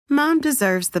Mom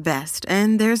deserves the best,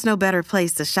 and there's no better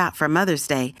place to shop for Mother's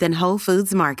Day than Whole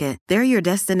Foods Market. They're your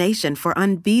destination for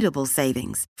unbeatable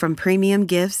savings, from premium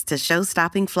gifts to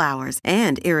show-stopping flowers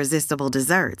and irresistible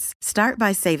desserts. Start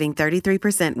by saving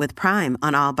 33% with Prime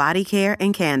on all body care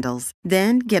and candles.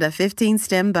 Then get a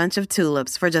 15-stem bunch of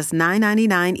tulips for just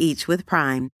 $9.99 each with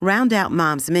Prime. Round out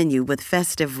Mom's menu with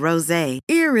festive rosé,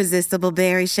 irresistible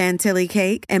berry chantilly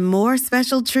cake, and more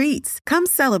special treats. Come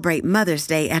celebrate Mother's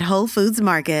Day at Whole Foods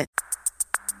Market.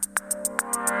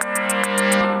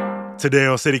 Today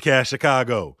on CityCast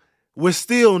Chicago, we're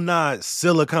still not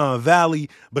Silicon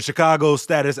Valley, but Chicago's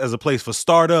status as a place for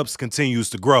startups continues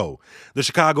to grow. The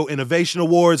Chicago Innovation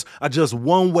Awards are just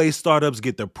one way startups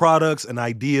get their products and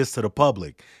ideas to the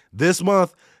public. This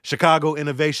month, Chicago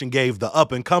Innovation gave the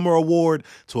Up and Comer Award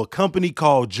to a company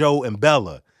called Joe and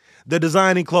Bella. They're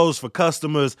designing clothes for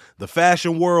customers the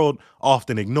fashion world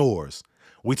often ignores.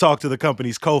 We talked to the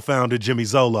company's co-founder, Jimmy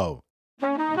Zolo.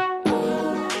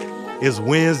 It's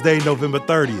Wednesday, November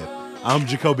 30th. I'm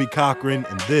Jacoby Cochran,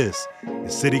 and this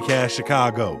is CityCast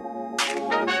Chicago.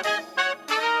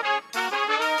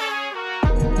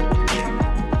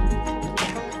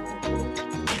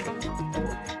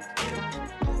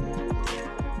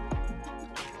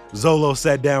 Zolo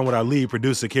sat down with our lead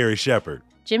producer, Carrie Shepard.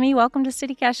 Jimmy, welcome to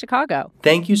CityCast Chicago.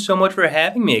 Thank you so much for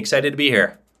having me. Excited to be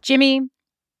here. Jimmy,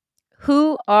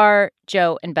 who are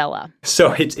Joe and Bella?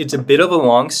 So it's a bit of a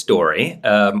long story.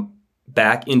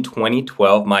 Back in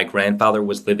 2012, my grandfather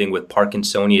was living with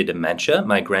Parkinsonia dementia.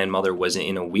 My grandmother was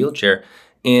in a wheelchair.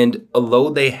 And although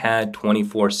they had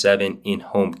 24/7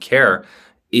 in-home care,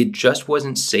 it just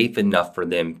wasn't safe enough for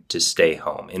them to stay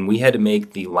home. And we had to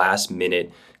make the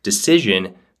last-minute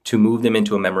decision to move them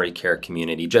into a memory care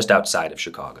community just outside of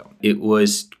Chicago. It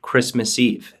was Christmas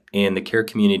Eve, and the care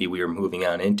community we were moving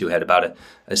on into had about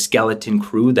a skeleton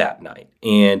crew that night.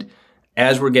 And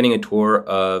as we're getting a tour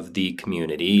of the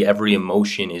community, every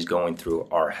emotion is going through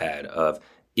our head of,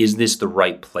 is this the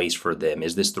right place for them?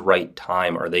 Is this the right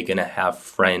time? Are they going to have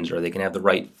friends? Are they going to have the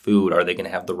right food? Are they going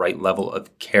to have the right level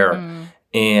of care?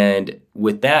 And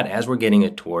with that, as we're getting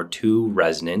a tour, two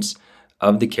residents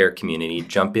of the care community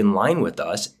jump in line with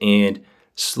us and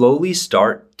slowly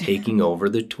start taking over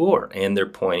the tour. And they're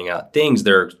pointing out things.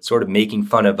 They're sort of making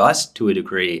fun of us to a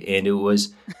degree. And it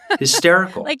was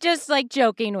hysterical. just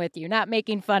joking with you, not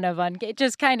making fun of,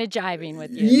 just kind of jiving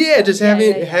with you. Yeah, just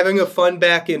having a fun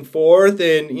back and forth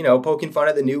and, poking fun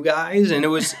at the new guys. And it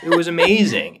was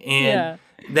amazing. And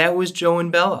that was Joe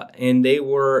and Bella. And they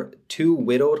were two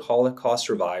widowed Holocaust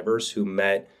survivors who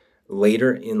met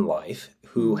later in life,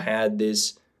 who had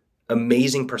this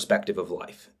amazing perspective of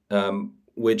life.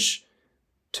 Which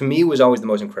to me was always the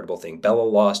most incredible thing. Bella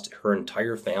lost her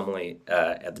entire family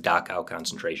at the Dachau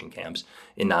concentration camps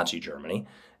in Nazi Germany.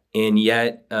 And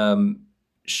yet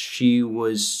she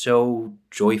was so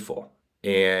joyful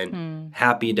and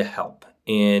happy to help.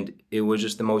 And it was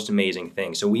just the most amazing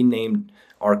thing. So we named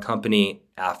our company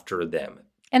after them.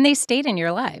 And they stayed in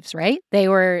your lives, right? They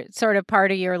were sort of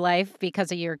part of your life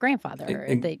because of your grandfather,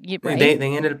 right? They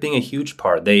ended up being a huge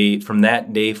part. From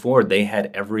that day forward, they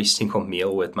had every single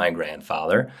meal with my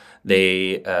grandfather.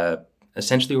 They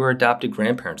essentially were adopted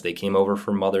grandparents. They came over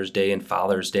for Mother's Day and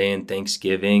Father's Day and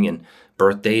Thanksgiving and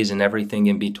birthdays and everything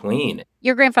in between.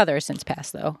 Your grandfather has since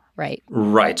passed, though, right?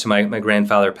 Right. So my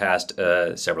grandfather passed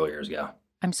several years ago.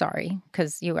 I'm sorry,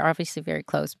 because you were obviously very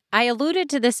close. I alluded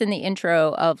to this in the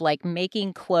intro of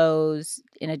making clothes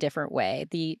in a different way.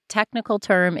 The technical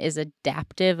term is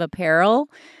adaptive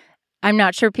apparel. I'm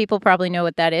not sure people probably know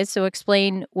what that is, so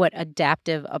explain what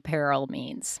adaptive apparel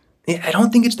means. I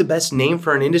don't think it's the best name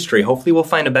for an industry. Hopefully we'll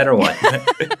find a better one.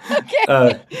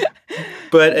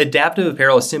 But adaptive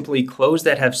apparel is simply clothes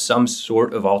that have some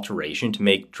sort of alteration to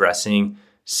make dressing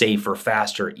safer,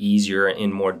 faster, easier,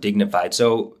 and more dignified.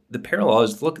 So the parallel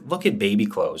is look at baby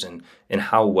clothes and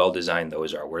how well designed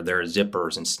those are, where there are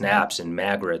zippers and snaps and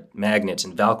magnets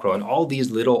and Velcro and all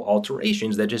these little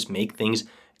alterations that just make things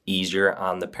easier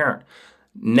on the parent.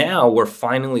 Now we're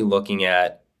finally looking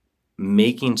at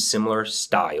making similar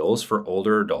styles for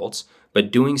older adults,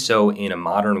 but doing so in a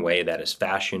modern way that is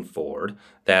fashion forward,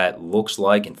 that looks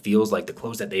like and feels like the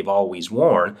clothes that they've always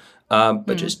worn,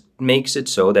 but just makes it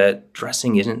so that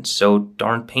dressing isn't so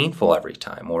darn painful every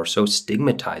time or so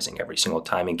stigmatizing every single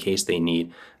time in case they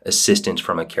need assistance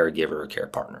from a caregiver or care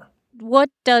partner.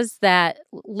 What does that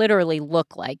literally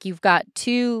look like? You've got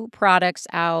two products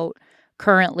out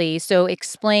currently, so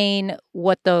explain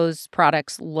what those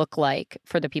products look like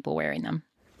for the people wearing them.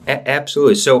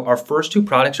 Absolutely. So our first two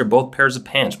products are both pairs of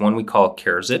pants. One we call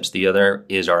Care Zips. The other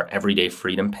is our Everyday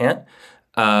Freedom pant.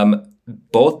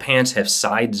 Both pants have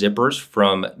side zippers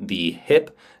from the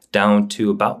hip down to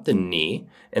about the knee.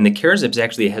 And the CareZips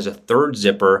actually has a third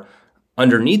zipper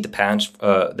underneath the pants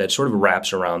that sort of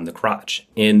wraps around the crotch.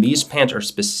 And these pants are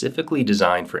specifically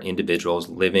designed for individuals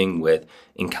living with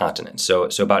incontinence. So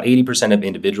about 80% of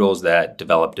individuals that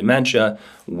develop dementia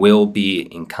will be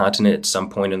incontinent at some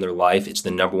point in their life. It's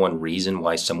the number one reason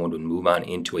why someone would move on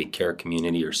into a care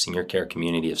community or senior care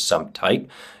community of some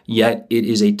type. Yet it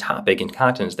is a topic,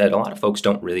 incontinence, that a lot of folks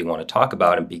don't really want to talk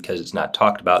about. And because it's not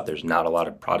talked about, there's not a lot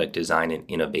of product design and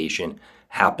innovation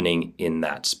happening in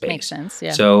that space. Makes sense,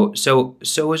 yeah. So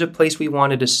it was a place we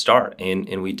wanted to start,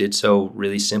 and we did so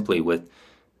really simply with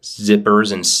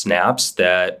zippers and snaps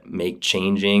that make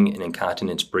changing an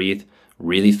incontinence brief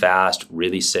really fast,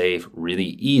 really safe,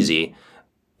 really easy.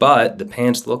 But the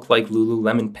pants look like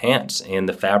Lululemon pants, and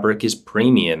the fabric is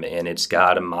premium, and it's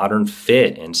got a modern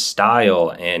fit and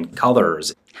style and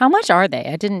colors. How much are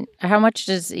they? How much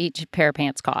does each pair of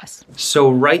pants cost? So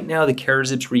right now the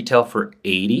CareZips retail for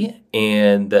 $80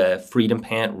 and the Freedom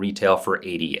Pant retail for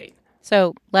 $88.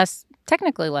 So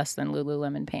technically less than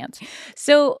Lululemon pants.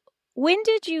 So when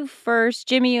did you first,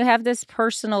 Jimmy, you have this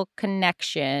personal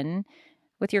connection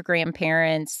with your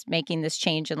grandparents making this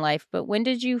change in life, but when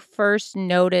did you first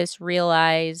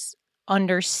realize,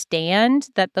 understand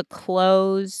that the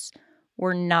clothes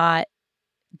were not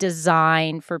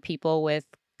designed for people with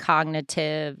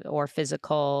cognitive or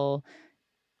physical,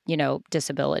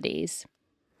 disabilities?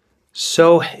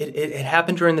 So it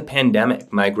happened during the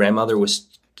pandemic. My grandmother was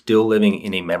still living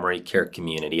in a memory care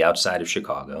community outside of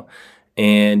Chicago.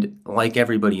 And like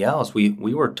everybody else, we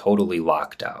were totally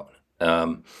locked out.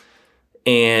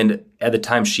 And at the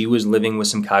time, she was living with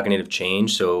some cognitive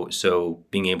change, so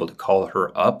being able to call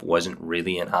her up wasn't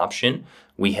really an option.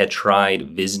 We had tried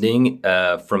visiting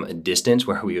from a distance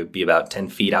where we would be about 10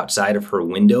 feet outside of her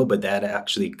window, but that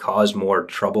actually caused more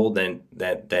trouble than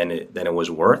it was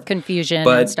worth. Confusion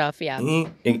and stuff, yeah.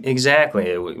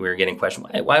 Exactly. We were getting questioned,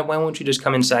 why won't you just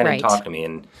come inside and talk to me?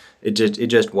 And it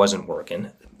just wasn't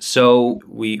working. So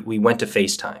we went to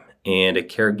FaceTime. And a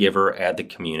caregiver at the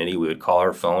community, we would call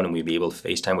her phone and we'd be able to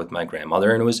FaceTime with my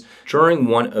grandmother. And it was during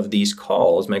one of these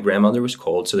calls, my grandmother was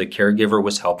cold, so the caregiver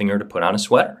was helping her to put on a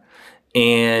sweater.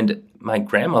 And my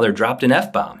grandmother dropped an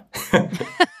F-bomb.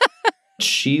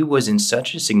 She was in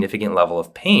such a significant level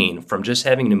of pain from just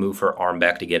having to move her arm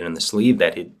back to get in the sleeve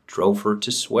that it drove her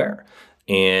to swear.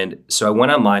 And so I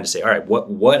went online to say, all right,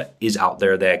 what is out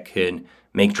there that could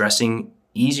make dressing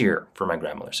easier for my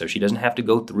grandmother so she doesn't have to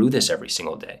go through this every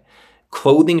single day?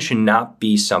 Clothing should not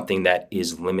be something that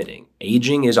is limiting.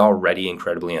 Aging is already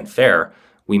incredibly unfair.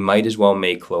 We might as well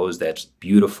make clothes that's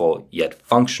beautiful yet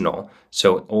functional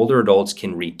so older adults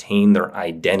can retain their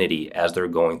identity as they're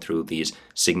going through these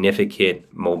significant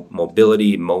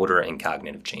mobility, motor, and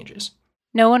cognitive changes.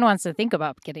 No one wants to think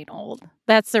about getting old.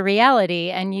 That's the reality.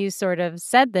 And you sort of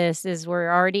said this is we're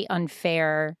already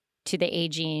unfair to the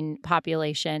aging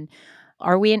population.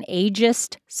 Are we an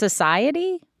ageist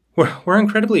society? We're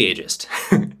incredibly ageist.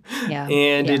 Yeah.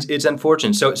 And yeah. It's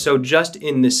unfortunate. So just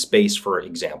in this space, for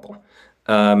example,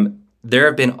 there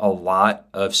have been a lot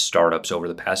of startups over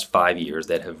the past 5 years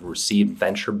that have received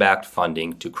venture-backed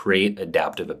funding to create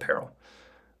adaptive apparel.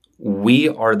 We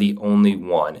are the only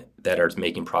one that are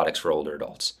making products for older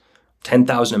adults.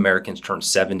 10,000 Americans turn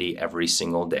 70 every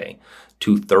single day,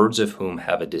 2/3 of whom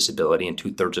have a disability, and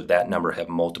 2/3 of that number have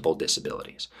multiple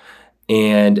disabilities.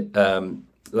 And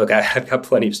look, I've got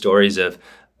plenty of stories of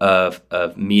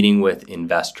meeting with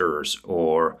investors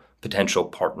or potential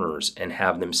partners and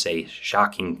have them say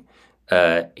shocking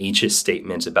ageist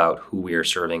statements about who we are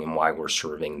serving and why we're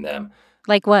serving them.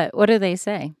 Like what? What do they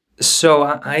say? So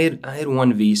I had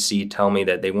one VC tell me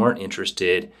that they weren't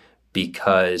interested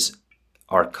because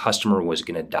our customer was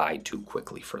going to die too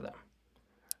quickly for them.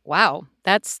 Wow,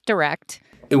 that's direct.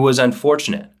 It was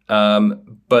unfortunate.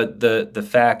 But the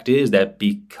fact is that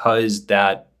because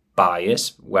that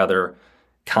bias, whether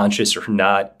conscious or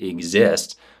not,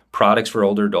 exists, products for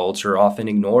older adults are often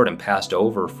ignored and passed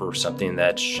over for something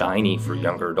that's shiny for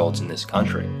younger adults in this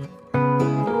country.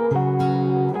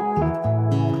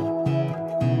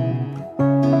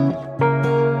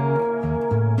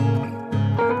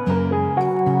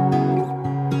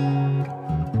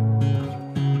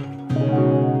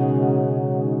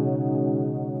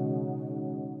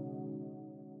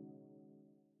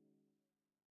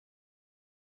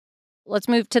 Let's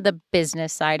move to the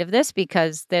business side of this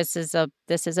because this is a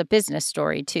business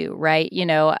story too, right?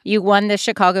 You won the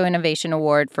Chicago Innovation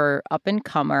Award for Up and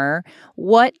Comer.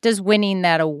 What does winning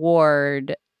that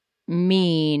award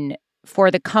mean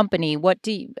for the company?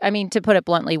 To put it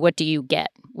bluntly, what do you get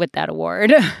with that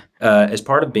award? As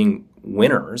part of being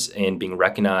winners and being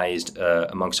recognized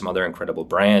among some other incredible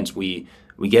brands, we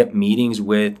get meetings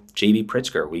with J.B.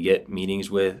 Pritzker. We get meetings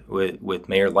with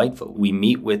Mayor Lightfoot. We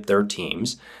meet with their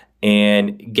teams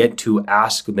and get to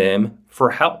ask them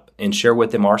for help and share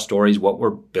with them our stories, what we're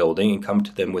building, and come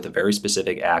to them with a very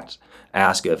specific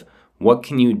ask of, what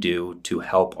can you do to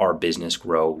help our business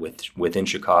grow within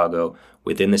Chicago,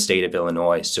 within the state of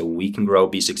Illinois, so we can grow,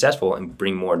 be successful, and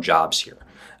bring more jobs here?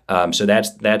 So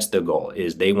that's the goal.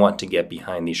 Is they want to get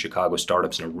behind these Chicago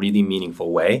startups in a really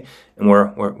meaningful way, and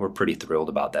we're pretty thrilled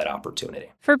about that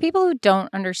opportunity. For people who don't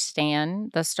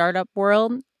understand the startup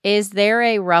world, is there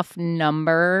a rough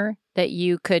number that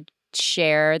you could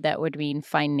share that would mean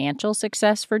financial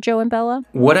success for Joe and Bella?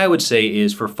 What I would say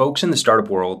is, for folks in the startup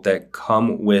world that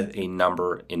come with a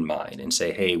number in mind and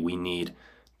say, hey, we need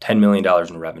 $10 million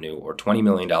in revenue or $20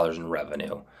 million in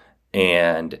revenue,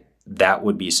 and that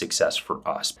would be success for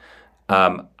us,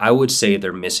 I would say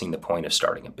they're missing the point of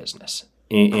starting a business.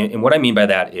 And what I mean by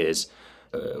that is,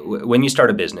 when you start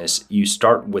a business, you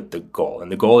start with the goal.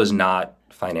 And the goal is not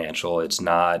financial. It's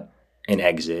not an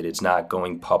exit. It's not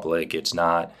going public. It's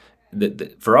not...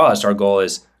 For us, our goal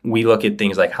is, we look at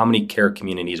things like, how many care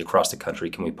communities across the country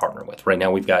can we partner with? Right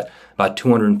now, we've got about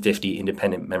 250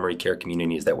 independent memory care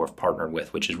communities that we're partnered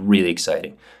with, which is really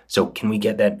exciting. So can we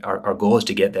get that? Our goal is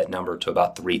to get that number to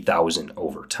about 3,000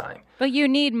 over time. But you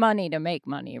need money to make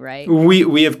money, right?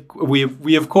 We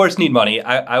of course need money.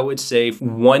 I would say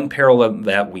one parallel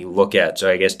that we look at, so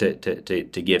I guess to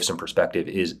give some perspective,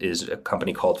 is a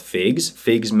company called FIGS.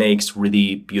 FIGS makes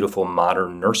really beautiful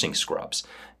modern nursing scrubs.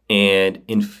 And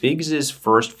in FIGS'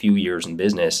 first few years in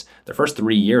business, the first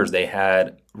 3 years, they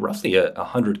had roughly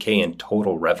 $100K in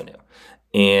total revenue.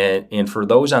 And for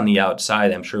those on the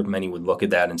outside, I'm sure many would look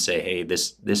at that and say, hey,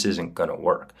 this isn't going to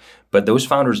work. But those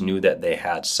founders knew that they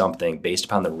had something based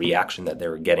upon the reaction that they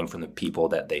were getting from the people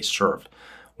that they served.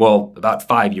 Well, about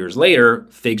 5 years later,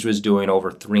 FIGS was doing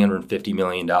over $350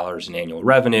 million in annual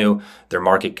revenue. Their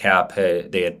market cap,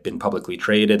 they had been publicly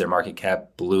traded. Their market cap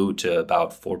blew to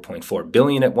about $4.4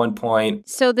 billion at one point.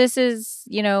 So this is,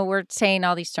 we're saying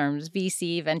all these terms,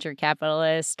 VC, venture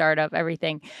capitalist, startup,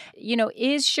 everything.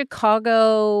 Is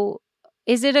Chicago,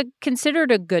 is it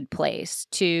considered a good place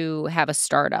to have a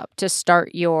startup, to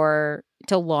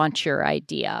launch your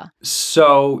idea?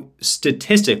 So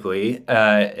statistically,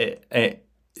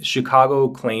 Chicago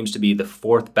claims to be the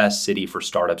fourth best city for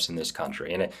startups in this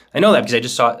country. And I know that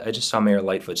because I just saw Mayor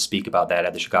Lightfoot speak about that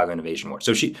at the Chicago Innovation Award.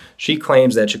 So she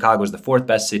claims that Chicago is the fourth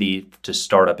best city to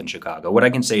start up in Chicago. What I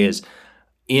can say is,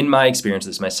 in my experience,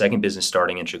 this is my second business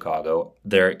starting in Chicago,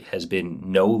 there has been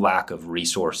no lack of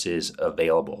resources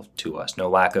available to us, no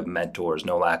lack of mentors,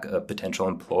 no lack of potential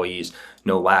employees,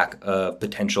 no lack of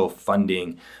potential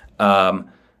funding.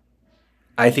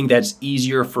 I think that's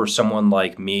easier for someone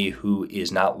like me who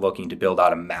is not looking to build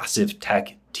out a massive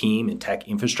tech team and tech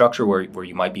infrastructure where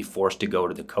you might be forced to go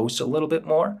to the coast a little bit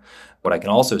more. What I can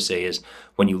also say is,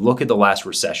 when you look at the last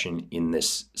recession in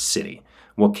this city,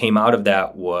 what came out of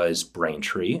that was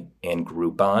Braintree and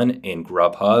Groupon and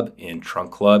Grubhub and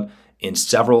Trunk Club and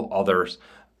several others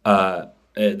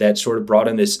that sort of brought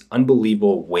in this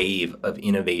unbelievable wave of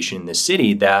innovation in the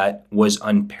city that was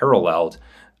unparalleled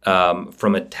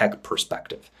from a tech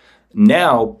perspective.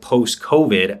 Now,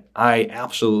 post-COVID, I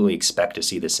absolutely expect to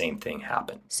see the same thing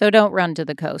happen. So don't run to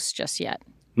the coast just yet.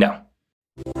 No.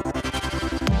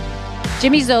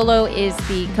 Jimmy Zolo is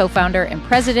the co-founder and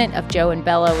president of Joe and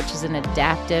Bella, which is an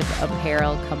adaptive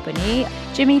apparel company.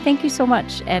 Jimmy, thank you so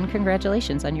much, and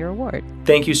congratulations on your award.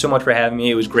 Thank you so much for having me.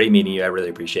 It was great meeting you. I really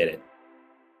appreciate it.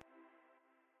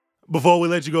 Before we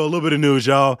let you go, a little bit of news,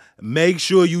 y'all. Make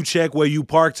sure you check where you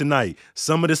park tonight.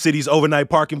 Some of the city's overnight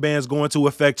parking bans go into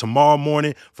effect tomorrow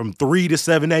morning from 3 to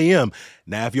 7 a.m.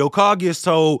 Now, if your car gets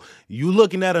towed, you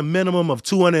looking at a minimum of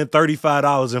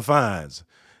 $235 in fines.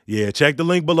 Yeah, check the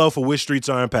link below for which streets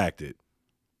are impacted.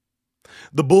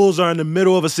 The Bulls are in the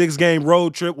middle of a 6-game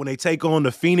road trip when they take on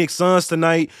the Phoenix Suns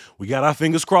tonight. We got our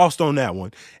fingers crossed on that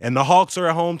one. And the Hawks are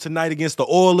at home tonight against the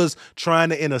Oilers, trying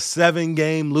to end a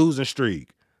 7-game losing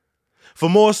streak. For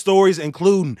more stories,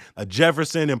 including a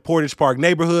Jefferson and Portage Park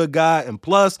neighborhood guide, and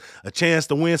plus a chance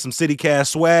to win some CityCast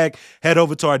swag, head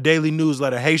over to our daily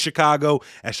newsletter, Hey Chicago,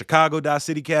 at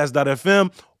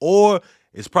chicago.citycast.fm, or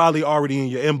it's probably already in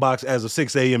your inbox as of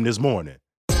 6 a.m. this morning.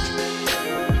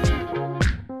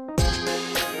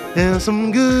 And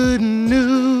some good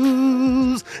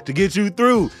news to get you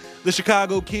through. The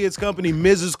Chicago kids company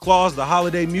Mrs. Claus, the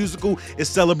holiday musical, is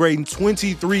celebrating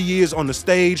 23 years on the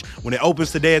stage when it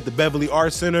opens today at the Beverly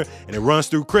Arts Center, and it runs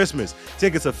through Christmas.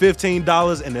 Tickets are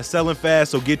 $15 and they're selling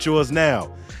fast, so get yours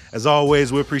now. As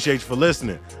always, we appreciate you for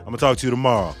listening. I'm going to talk to you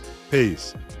tomorrow.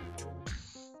 Peace.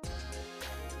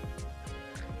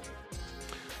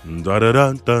 I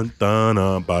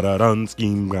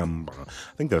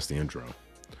think that's the intro.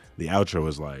 The outro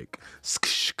is like,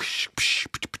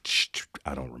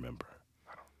 I don't remember.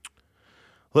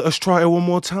 Let us try it one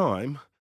more time.